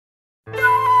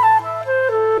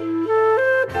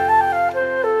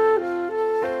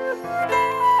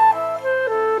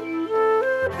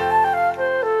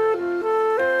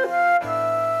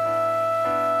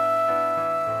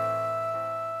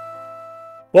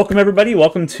Welcome, everybody.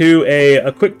 Welcome to a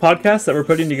quick podcast that we're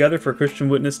putting together for Christian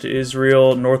Witness to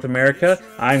Israel, North America.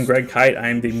 I'm Greg Kite.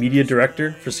 I'm the media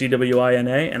director for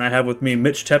CWINA, and I have with me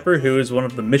Mitch Tepper, who is one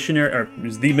of the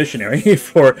who's the missionary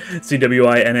for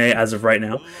CWINA as of right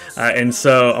now. And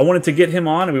so I wanted to get him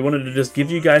on, and we wanted to just give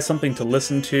you guys something to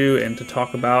listen to and to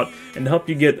talk about, and to help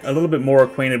you get a little bit more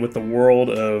acquainted with the world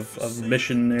of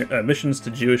missions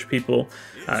to Jewish people,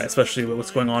 especially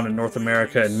what's going on in North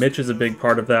America. And Mitch is a big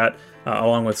part of that.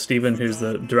 Along with Stephen, who's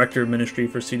the director of ministry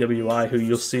for CWI, who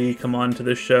you'll see come on to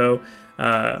this show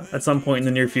at some point in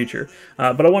the near future.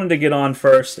 But I wanted to get on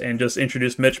first and just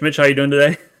introduce Mitch. Mitch, how you doing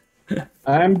today?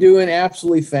 I'm doing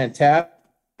absolutely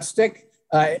fantastic.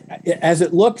 As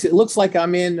it looks like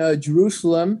I'm in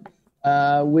Jerusalem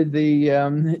with the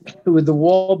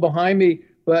wall behind me,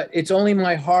 but it's only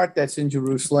my heart that's in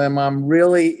Jerusalem. I'm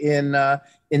really in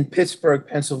Pittsburgh,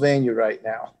 Pennsylvania right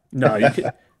now. No,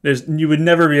 you would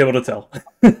never be able to tell.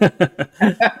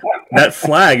 That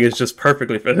flag is just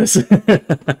perfectly for this.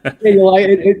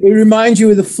 It reminds you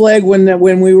of the flag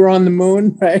when we were on the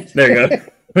moon, right? There you go.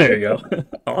 There you go.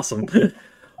 Awesome.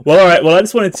 Well, all right. Well, I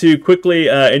just wanted to quickly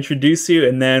introduce you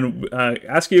and then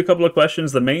ask you a couple of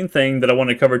questions. The main thing that I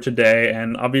want to cover today,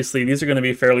 and obviously these are going to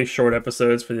be fairly short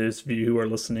episodes for those of you who are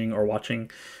listening or watching.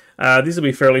 These will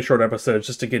be fairly short episodes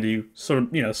just to give you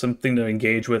sort of, something to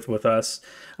engage with us.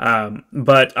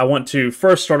 But I want to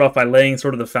first start off by laying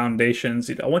sort of the foundations.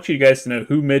 I want you guys to know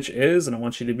who Mitch is, and I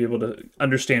want you to be able to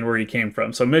understand where he came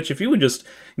from. So Mitch, if you would just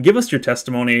give us your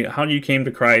testimony, how you came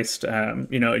to Christ,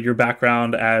 your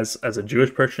background as a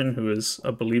Jewish person who is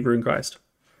a believer in Christ.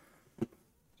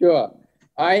 Sure.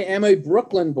 I am a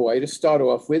Brooklyn boy to start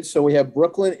off with. So we have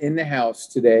Brooklyn in the house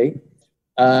today.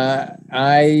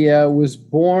 I was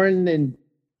born in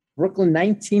Brooklyn,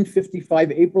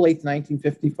 1955, April 8th,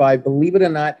 1955. Believe it or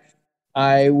not,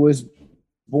 I was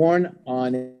born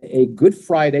on a Good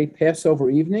Friday,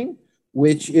 Passover evening,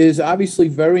 which is obviously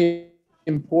very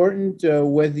important,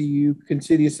 whether you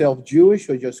consider yourself Jewish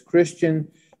or just Christian.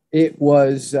 It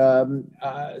was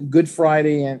Good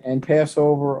Friday and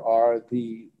Passover are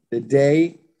the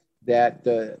day that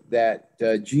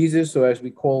Jesus, or as we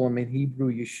call him in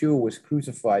Hebrew, Yeshua, was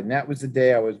crucified. And that was the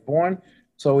day I was born.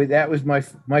 So that was my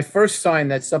first sign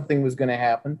that something was going to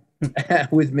happen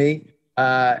with me.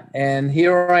 And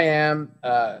here I am,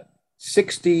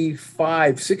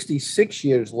 66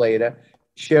 years later,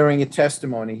 sharing a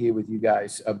testimony here with you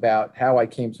guys about how I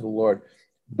came to the Lord.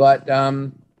 But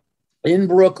in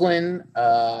Brooklyn,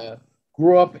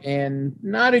 grew up in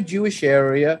not a Jewish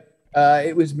area.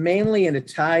 It was mainly an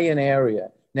Italian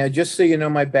area. Now, just so you know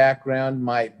my background,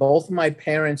 both my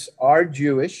parents are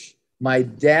Jewish. My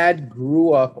dad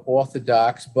grew up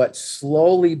Orthodox, but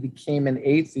slowly became an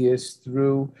atheist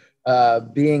through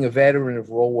being a veteran of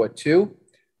World War II.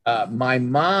 My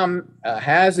mom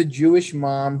has a Jewish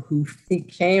mom who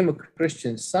became a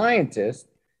Christian Scientist,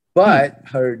 but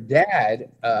her dad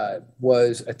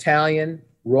was Italian,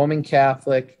 Roman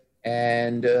Catholic,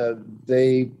 and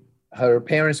her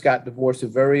parents got divorced at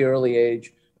a very early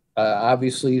age.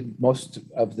 Obviously, most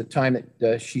of the time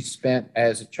that she spent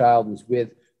as a child was with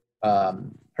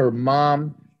her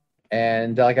mom.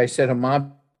 And like I said, her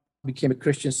mom became a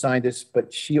Christian Scientist,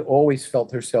 but she always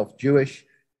felt herself Jewish.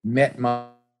 Met my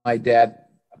dad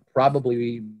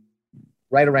probably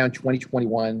right around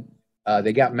 2021.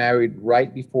 They got married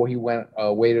right before he went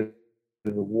away to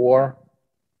the war.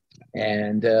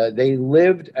 And they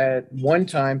lived at one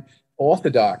time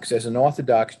Orthodox, as an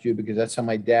Orthodox Jew, because that's how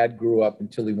my dad grew up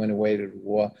until he went away to the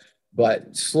war,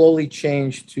 but slowly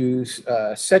changed to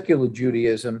secular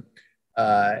Judaism,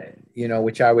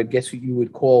 which I would guess you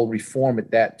would call Reform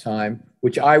at that time,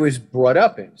 which I was brought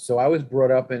up in. So I was brought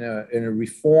up in a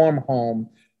Reform home.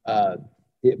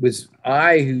 It was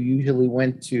I who usually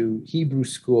went to Hebrew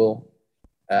school.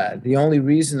 The only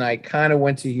reason I kind of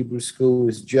went to Hebrew school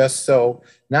was just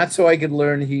not so I could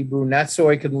learn Hebrew, not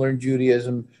so I could learn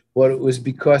Judaism, but it was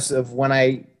because of when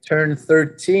I turned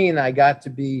 13, I got to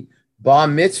be bar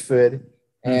mitzvahed.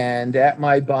 And at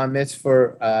my bar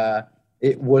mitzvah,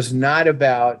 it was not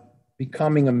about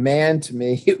becoming a man to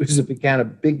me. It was about a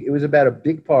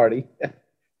big party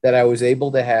that I was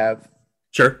able to have.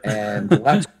 Sure. And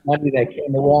lots of money that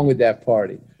came along with that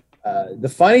party. The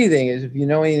funny thing is, if you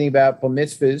know anything about bar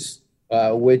mitzvahs,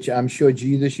 which I'm sure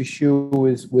Jesus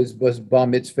Yeshua was bar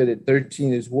mitzvahed at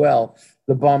 13 as well.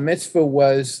 The bar mitzvah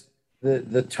was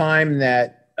the time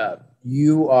that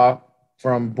you are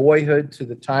from boyhood to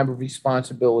the time of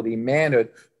responsibility, manhood,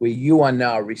 where you are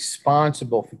now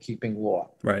responsible for keeping law.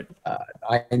 Right.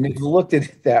 I never looked at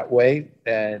it that way,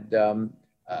 and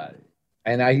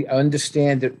I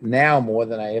understand it now more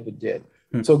than I ever did.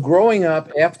 So growing up,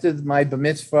 after my bar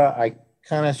mitzvah, I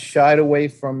kind of shied away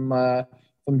from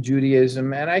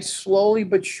Judaism, and I slowly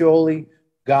but surely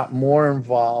got more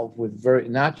involved with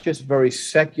not just very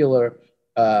secular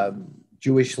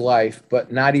Jewish life,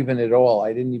 but not even at all.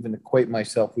 I didn't even equate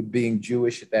myself with being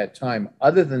Jewish at that time,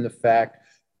 other than the fact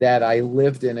that I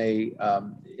lived in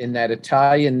that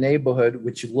Italian neighborhood,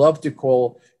 which loved to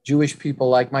call Jewish people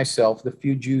like myself, the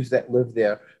few Jews that lived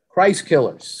there, Christ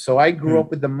killers. So I grew up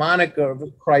with the moniker of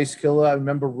a Christ killer. I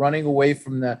remember running away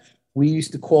from we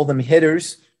used to call them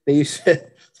hitters. They used to,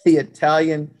 the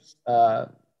Italian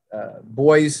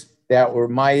boys that were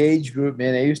my age group,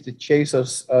 man, they used to chase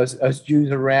us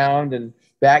Jews around. And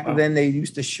back then they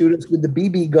used to shoot us with the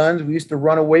BB guns. We used to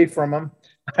run away from them.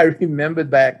 I remember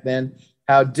back then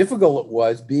how difficult it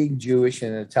was being Jewish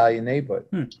in an Italian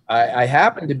neighborhood. I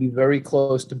happened to be very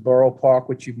close to Borough Park,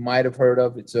 which you might have heard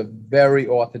of. It's a very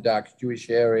Orthodox Jewish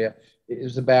area. It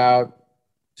was about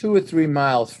 2 or 3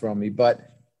 miles from me, but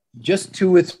just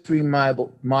 2 or 3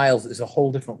 miles is a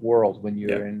whole different world when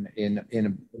you're in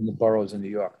the boroughs in New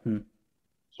York.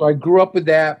 So I grew up with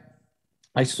that.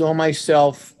 I saw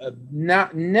myself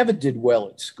never did well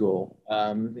at school,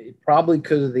 probably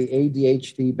because of the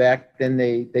ADHD. Back then,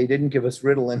 they didn't give us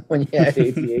Ritalin when you had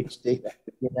ADHD.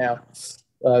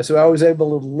 So I was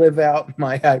able to live out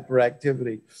my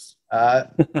hyperactivity.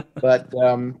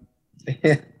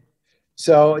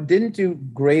 So I didn't do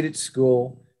great at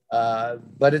school,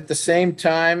 but at the same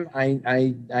time,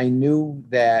 I knew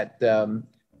that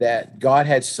that God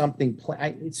had something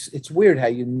planned. It's weird how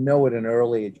you know at an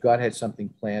early age God had something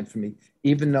planned for me,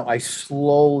 even though I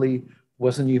slowly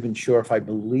wasn't even sure if I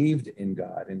believed in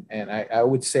God. And I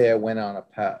would say I went on a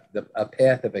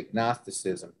path of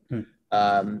agnosticism.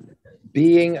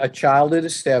 Being a child of the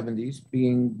 70s,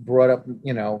 being brought up,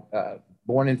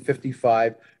 born in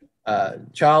 55,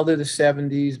 child of the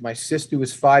 70s, my sister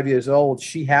was 5 years old.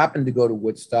 She happened to go to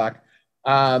Woodstock.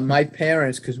 My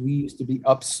parents, because we used to be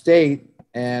upstate,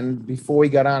 and before we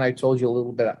got on, I told you a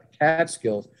little bit about the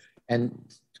Catskills. And,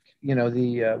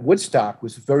 the Woodstock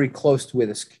was very close to where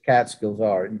the Catskills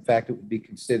are. In fact, it would be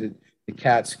considered the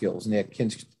Catskills near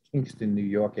Kingston, New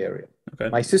York area. Okay.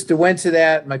 My sister went to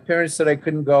that. My parents said I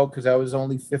couldn't go because I was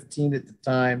only 15 at the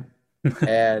time.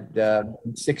 And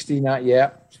 60, not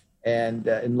yet. And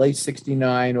in late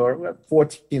 69 or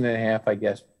 14 and a half, I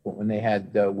guess, when they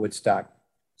had Woodstock.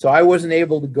 So I wasn't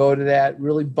able to go to that.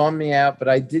 Really bummed me out, but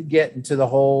I did get into the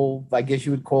whole, I guess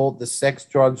you would call it the sex,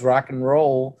 drugs, rock and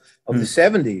roll of the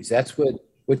 70s. That's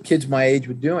what kids my age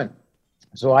were doing.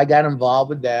 So I got involved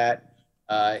with that.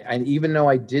 And even though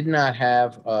I did not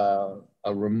have a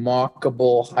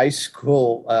remarkable high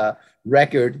school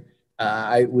record,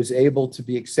 I was able to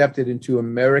be accepted into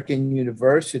American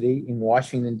University in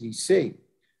Washington, D.C.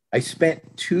 I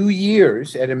spent 2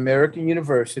 years at American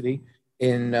University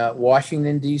in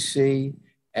Washington, D.C.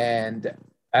 And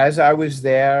as I was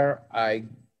there, I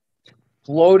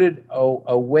floated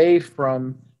away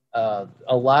from a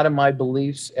lot of my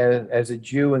beliefs as a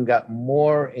Jew and got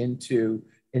more into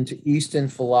Eastern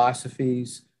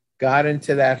philosophies, got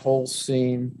into that whole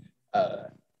scene.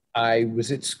 I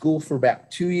was at school for about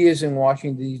 2 years in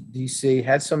Washington, D.C.,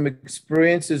 had some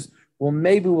experiences. Well,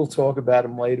 maybe we'll talk about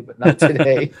them later, but not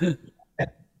today.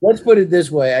 Let's put it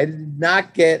this way. I did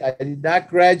not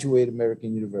graduate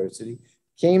American University,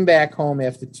 came back home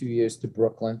after 2 years to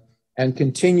Brooklyn and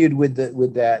continued with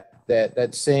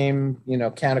that same,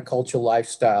 counterculture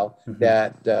lifestyle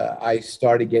that I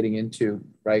started getting into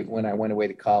right when I went away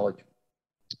to college.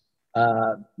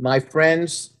 My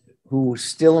friends who were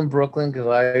still in Brooklyn, because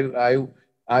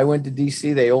I went to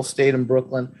DC, they all stayed in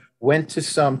Brooklyn, went to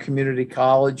some community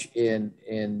college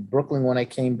in Brooklyn when I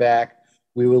came back.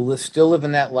 We were still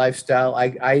living that lifestyle.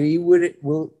 I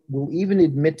will even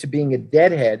admit to being a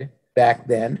Deadhead back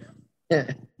then.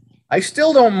 I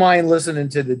still don't mind listening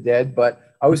to the Dead, but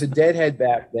I was a Deadhead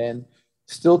back then,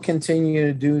 still continuing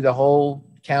to do the whole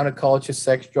counterculture,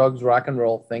 sex, drugs, rock and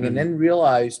roll thing, and then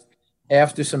realized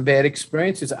after some bad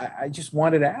experiences, I just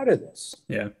wanted out of this.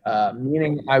 Yeah.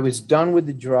 Meaning I was done with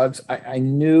the drugs. I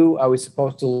knew I was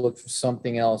supposed to look for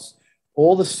something else.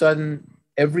 All of a sudden,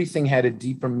 everything had a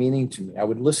deeper meaning to me. I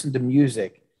would listen to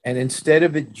music, and instead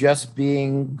of it just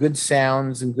being good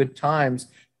sounds and good times,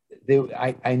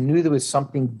 I knew there was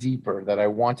something deeper that I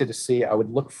wanted to see. I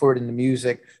would look for it in the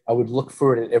music. I would look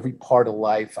for it at every part of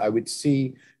life. I would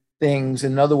see things.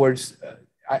 In other words,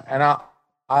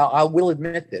 I will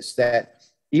admit this, that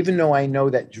even though I know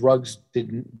that drugs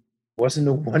wasn't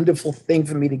a wonderful thing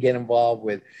for me to get involved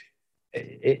with,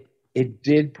 it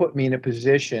did put me in a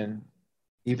position,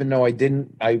 even though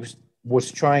I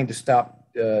was trying to stop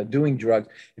doing drugs,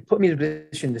 it put me in a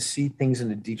position to see things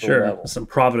in a deeper Sure. level. Some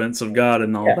providence of God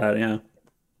and all that. Yeah.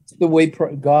 It's the way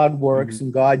God works,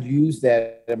 and God used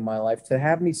that in my life to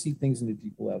have me see things in a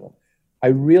deeper level. I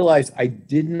realized I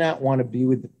did not want to be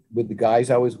with the guys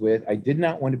I was with. I did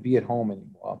not want to be at home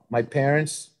anymore. My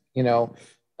parents, you know,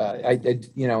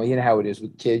 you know how it is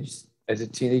with kids. As a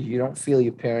teenager, you don't feel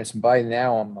your parents. And by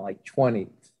now, I'm like 20.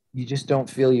 You just don't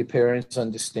feel your parents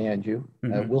understand you.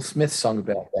 Will Smith sung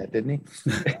about that, didn't he?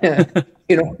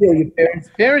 You don't feel your parents.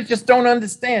 Parents just don't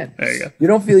understand. There you go. You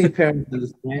don't feel your parents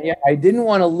understand you. I didn't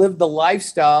want to live the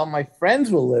lifestyle my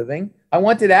friends were living. I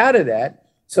wanted out of that.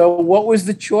 So what was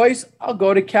the choice? I'll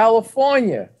go to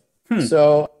California.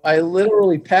 So I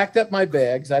literally packed up my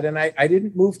bags. I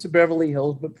didn't move to Beverly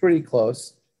Hills, but pretty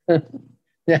close.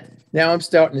 Now I'm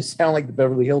starting to sound like the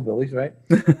Beverly Hillbillies, right?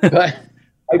 But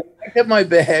I picked up my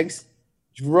bags,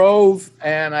 drove,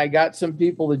 and I got some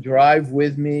people to drive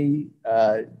with me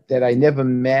that I never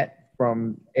met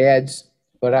from ads.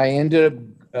 But I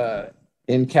ended up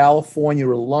in California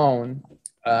alone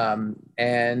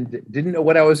and didn't know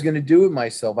what I was going to do with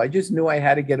myself. I just knew I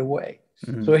had to get away.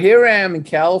 So here I am in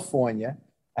California.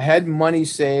 I had money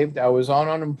saved. I was on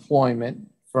unemployment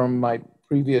from my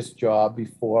previous job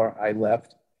before I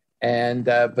left, and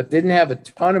but didn't have a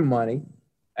ton of money,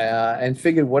 and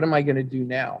figured, what am I going to do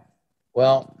now?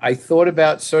 Well, I thought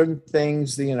about certain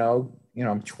things. You know,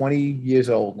 I'm 20 years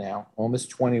old now,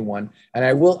 almost 21, and I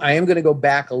am going to go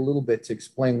back a little bit to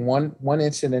explain one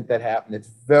incident that happened. It's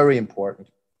very important.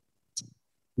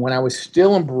 When I was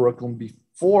still in Brooklyn,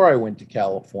 before I went to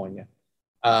California,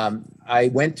 I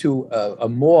went to a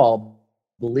mall.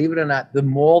 Believe it or not, the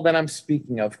mall that I'm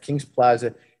speaking of, Kings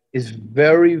Plaza, is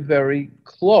very, very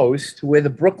close to where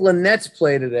the Brooklyn Nets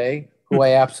play today, who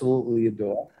I absolutely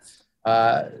adore.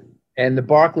 And the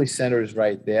Barclays Center is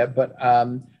right there. But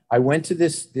I went to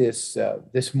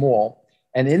this mall,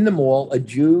 and in the mall, a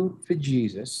Jew for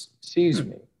Jesus sees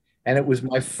me. And it was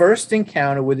my first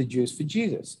encounter with a Jews for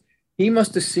Jesus. He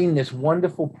must have seen this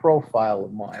wonderful profile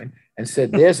of mine and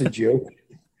said, there's a Jew.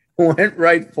 Went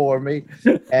right for me,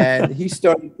 and he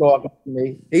started talking to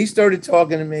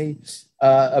me.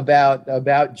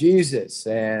 About Jesus,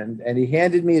 and he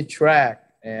handed me a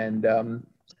tract. And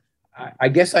I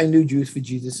guess I knew Jews for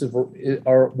Jesus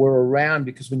were around,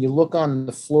 because when you look on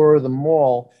the floor of the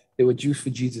mall, there were Jews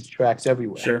for Jesus tracts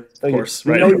everywhere. Sure, so of course,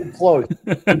 you right? know you're close.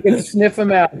 You can sniff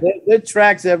them out. There are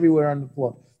tracts everywhere on the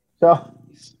floor. So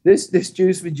this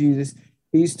Jews for Jesus.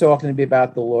 He's talking to me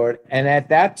about the Lord. And at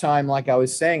that time, like I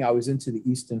was saying, I was into the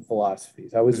Eastern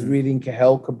philosophies. I was reading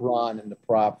Kahel Kabran and the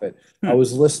Prophet. I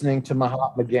was listening to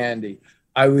Mahatma Gandhi.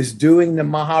 I was doing the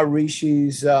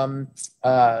Maharishi's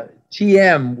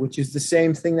TM, which is the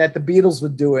same thing that the Beatles were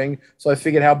doing. So I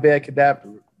figured, how bad could that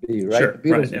be, right? Sure, the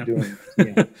Beatles were doing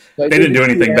TM. So they didn't do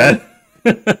anything bad.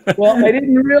 Well, I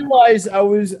didn't realize I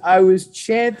was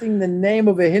chanting the name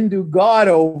of a Hindu god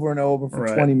over and over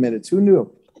for 20 minutes. Who knew?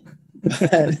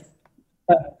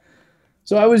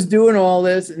 So I was doing all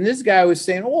this, and this guy was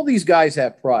saying, all these guys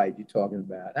have pride you're talking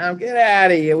about. Now get out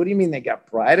of here. What do you mean they got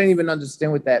pride? I didn't even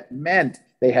understand what that meant.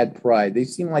 They had pride. They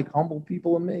seemed like humble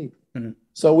people to me.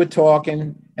 So we're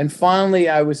talking, and finally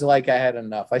I was like, I had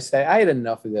enough. I said, I had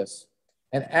enough of this.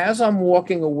 And as I'm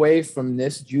walking away from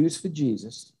this Jews for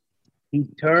Jesus, he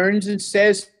turns and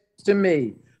says to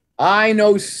me, I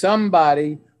know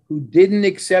somebody who didn't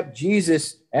accept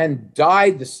Jesus and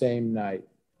died the same night.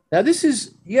 Now,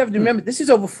 you have to remember, this is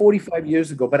over 45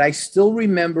 years ago, but I still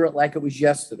remember it like it was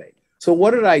yesterday. So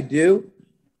what did I do?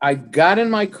 I got in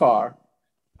my car,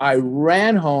 I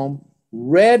ran home,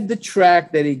 read the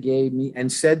tract that he gave me,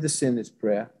 and said the sinner's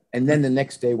prayer. And then the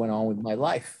next day went on with my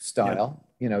lifestyle,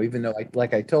 even though,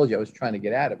 like I told you, I was trying to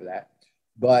get out of that.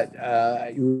 But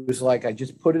it was like I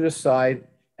just put it aside.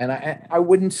 And I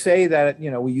wouldn't say that,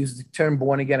 we use the term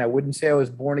born again. I wouldn't say I was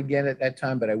born again at that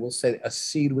time, but I will say a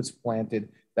seed was planted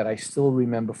that I still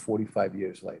remember 45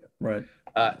 years later. Right.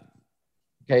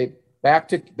 Okay. Back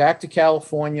to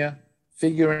California,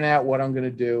 figuring out what I'm going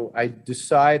to do. I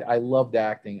decide I loved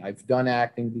acting. I've done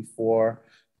acting before.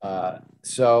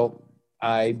 So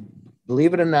I,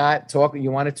 believe it or not,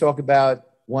 you want to talk about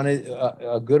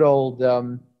a good old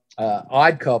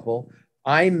odd couple.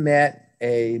 I met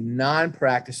a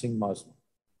non-practicing Muslim.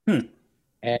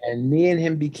 And me and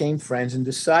him became friends and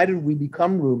decided we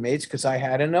become roommates because I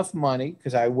had enough money,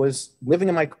 because I was living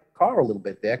in my car a little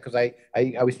bit there because I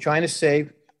was trying to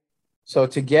save. So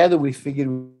together we figured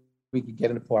we could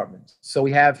get an apartment. So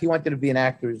he wanted to be an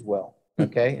actor as well.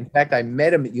 Okay. In fact, I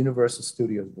met him at Universal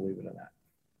Studios, believe it or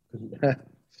not.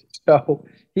 So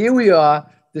here we are,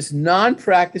 this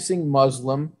non-practicing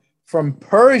Muslim from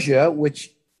Persia,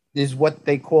 which is what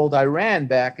they called Iran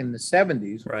back in the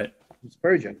 70s. Right. It's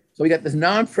Persia. So we got this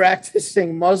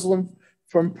non-practicing Muslim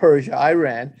from Persia,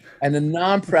 Iran, and a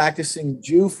non-practicing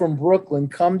Jew from Brooklyn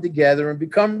come together and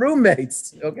become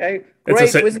roommates. Okay,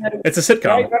 great. It's a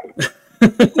sitcom.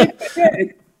 Yeah,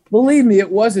 believe me, it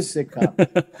was a sitcom.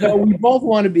 So we both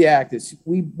want to be actors.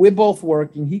 We're both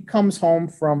working. He comes home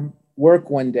from work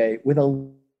one day with a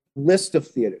list of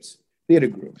theater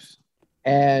groups.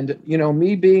 And,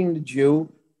 me being the Jew,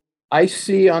 I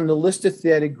see on the list of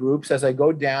theater groups as I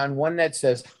go down one that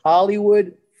says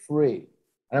Hollywood Free.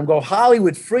 And I'm going,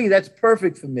 Hollywood Free, that's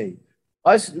perfect for me.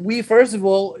 We first of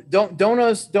all, don't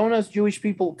us Jewish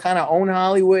people kind of own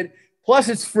Hollywood? Plus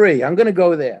it's free. I'm going to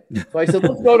go there. So I said,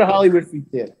 let's go to Hollywood Free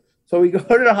Theater. So we go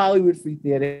to the Hollywood Free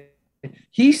Theater.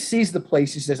 He sees the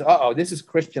place. He says, uh-oh, this is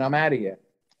Christian. I'm out of here.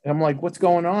 And I'm like, what's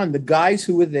going on? The guys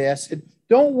who were there said,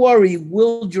 don't worry,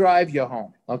 we'll drive you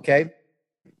home. Okay.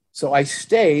 So I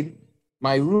stayed.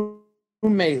 My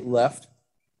roommate left.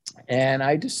 And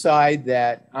I decide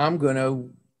that I'm going to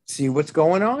see what's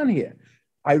going on here.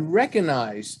 I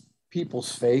recognize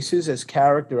people's faces as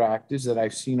character actors that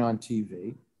I've seen on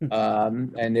TV.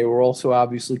 And they were also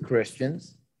obviously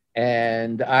Christians.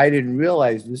 And I didn't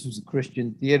realize this was a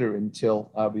Christian theater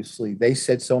until obviously they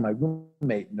said so. My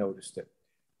roommate noticed it.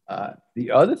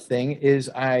 The other thing is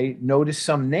I noticed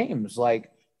some names,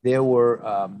 like there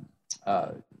were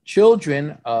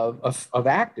children of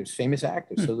actors, famous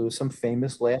actors. So there was some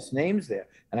famous last names there.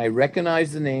 And I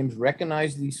recognized the names,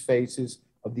 recognized these faces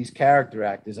of these character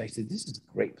actors. I said, this is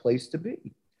a great place to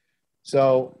be.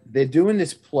 So they're doing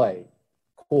this play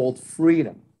called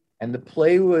Freedom. And the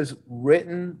play was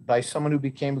written by someone who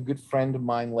became a good friend of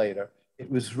mine later.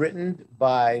 It was written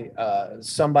by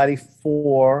somebody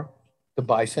for the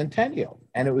bicentennial.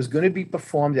 And it was going to be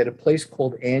performed at a place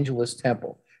called Angelus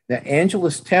Temple. Now,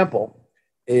 Angelus Temple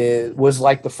was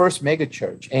like the first mega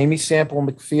church. Amy Sample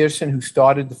McPherson, who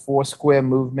started the Four Square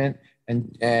movement,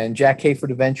 and Jack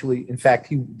Hayford eventually, in fact,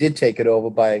 he did take it over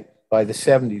by the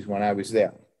 70s when I was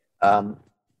there.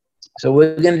 So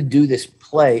we're going to do this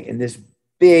play in this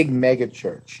big mega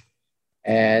church.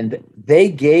 And they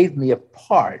gave me a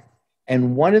part.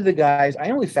 And one of the guys, I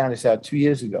only found this out 2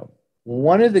 years ago.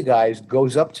 One of the guys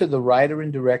goes up to the writer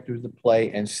and director of the play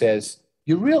and says,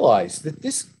 you realize that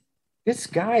this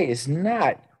guy is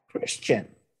not Christian.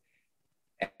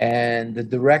 And the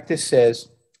director says,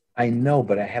 I know,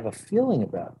 but I have a feeling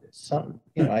about this. I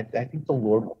think the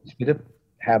Lord wants me to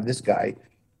have this guy,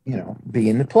 be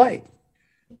in the play.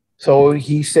 So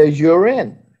he says, you're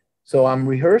in. So I'm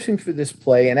rehearsing for this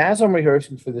play. And as I'm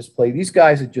rehearsing for this play, these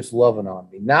guys are just loving on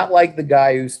me. Not like the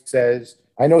guy who says,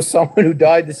 I know someone who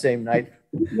died the same night.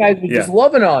 These guys were just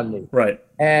loving on me. Right.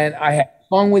 And I had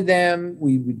fun with them.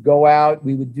 We would go out.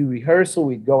 We would do rehearsal.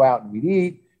 We'd go out and we'd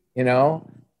eat, and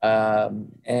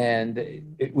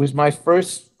it was my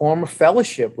first form of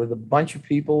fellowship with a bunch of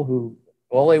people who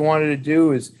all they wanted to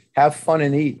do is have fun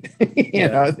and eat.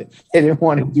 They didn't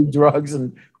want to do drugs or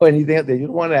anything. They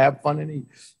just wanted to have fun and eat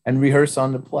and rehearse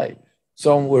on the play.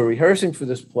 So when we're rehearsing for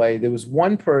this play, there was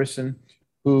one person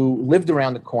who lived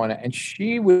around the corner, and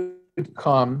she would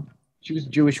come. She was a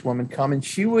Jewish woman, come, and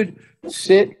she would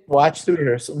sit, watch the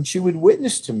rehearsal, and she would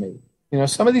witness to me.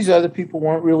 Some of these other people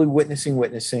weren't really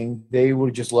witnessing. They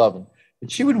were just loving. But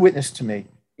she would witness to me,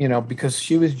 because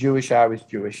she was Jewish, I was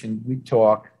Jewish, and we'd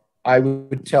talk. I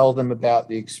would tell them about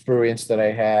the experience that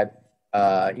I had,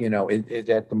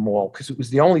 at the mall, because it was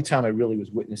the only time I really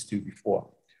was witnessed to before.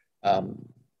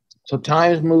 So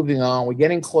time is moving on. We're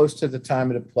getting close to the time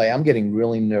of the play. I'm getting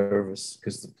really nervous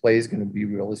because the play is going to be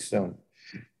really soon.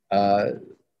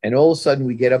 And all of a sudden,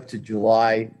 we get up to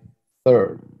July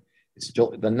 3rd. It's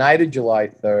the night of July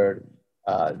 3rd.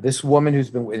 This woman who's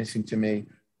been witnessing to me,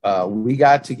 we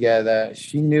got together.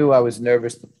 She knew I was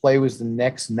nervous. The play was the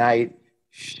next night.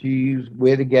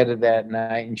 We're together that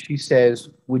night. And she says,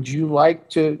 would you like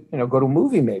to, go to a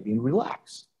movie maybe and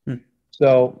relax?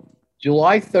 So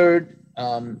July 3rd,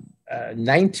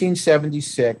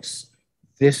 1976,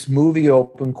 this movie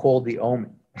opened called The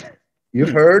Omen.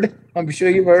 You've heard? I'm sure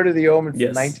you've heard of The Omen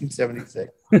from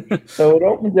 1976. So it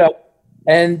opened up.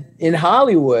 And in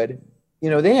Hollywood,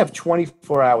 they have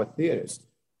 24-hour theaters.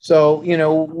 So,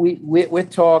 we're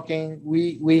talking.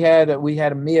 We had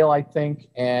a meal, I think,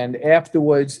 and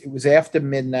afterwards, it was after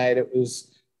midnight.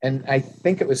 And I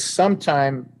think it was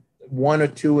sometime 1 or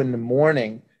 2 in the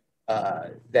morning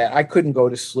that I couldn't go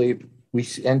to sleep. We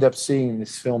end up seeing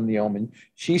this film, The Omen.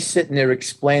 She's sitting there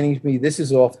explaining to me, this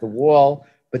is off the wall.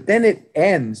 But then it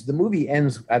ends. The movie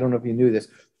ends. I don't know if you knew this,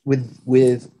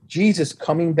 with Jesus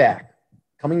coming back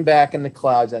in the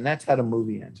clouds, and that's how the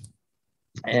movie ends.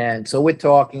 And so we're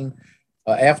talking.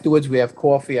 Afterwards, we have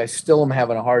coffee. I still am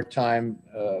having a hard time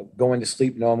going to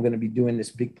sleep. No, I'm going to be doing this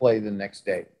big play the next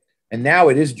day. And now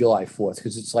it is July 4th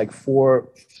because it's like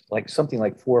something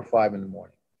like 4 or 5 in the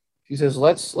morning. She says,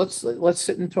 let's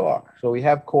sit and talk. So we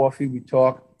have coffee, we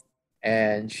talk,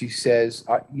 and she says,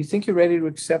 you think you're ready to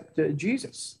accept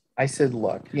Jesus? I said,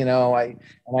 look, I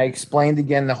explained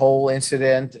again the whole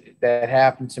incident that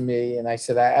happened to me. And I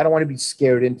said, I don't want to be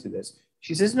scared into this.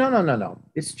 She says, no.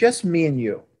 It's just me and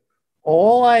you.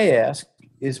 All I ask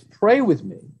is pray with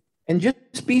me and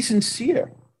just be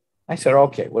sincere. I said,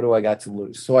 okay, what do I got to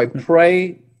lose? So I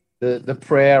pray the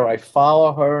prayer. I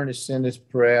follow her in a sinner's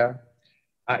prayer.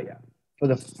 For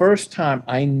the first time,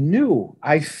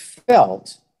 I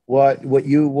felt what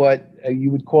you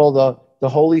would call the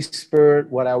Holy Spirit,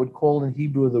 what I would call in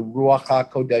Hebrew the Ruach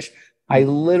HaKodesh. I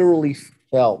literally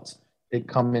felt it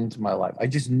come into my life. I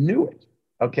just knew it.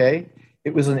 Okay.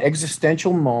 It was an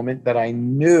existential moment that I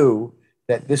knew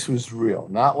that this was real,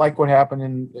 not like what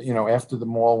happened after the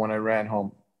mall when I ran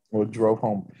home or drove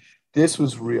home. This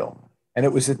was real. And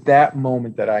it was at that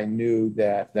moment that I knew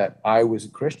that I was a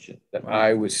Christian, that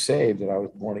I was saved, that I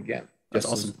was born again. That's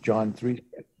just awesome. As John 3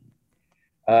 said.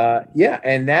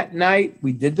 And that night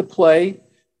we did the play.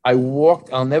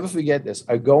 I'll never forget this.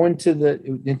 I go into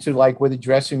like where the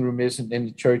dressing room is in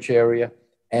the church area,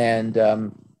 and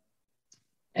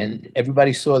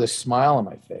everybody saw the smile on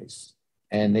my face,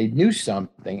 and they knew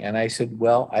something. And I said,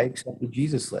 well, I accepted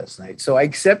Jesus last night. So I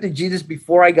accepted Jesus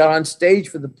before I got on stage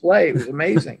for the play. It was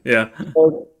amazing. Yeah.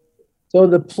 So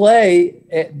the play,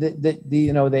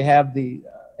 they have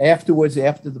afterwards,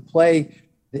 after the play,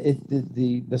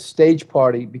 the stage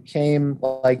party became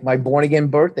like my born again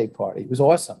birthday party. It was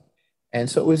awesome. And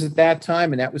so it was at that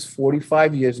time, and that was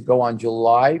 45 years ago on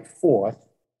July 4th,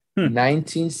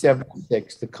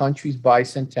 1976, the country's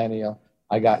bicentennial.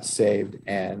 I got saved,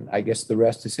 and I guess the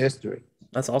rest is history.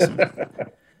 That's awesome.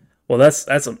 Well, that's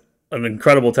an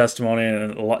incredible testimony,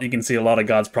 and you can see a lot of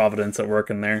God's providence at work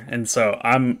in there. And so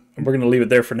we're going to leave it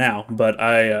there for now, but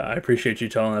I appreciate you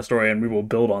telling that story, and we will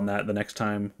build on that the next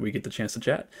time we get the chance to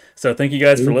chat. So thank you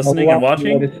guys for listening and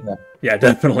watching. Yeah,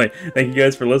 definitely. Thank you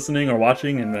guys for listening or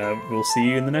watching, and we'll see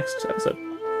you in the next episode.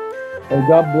 Well,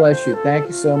 God bless you. Thank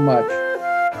you so much.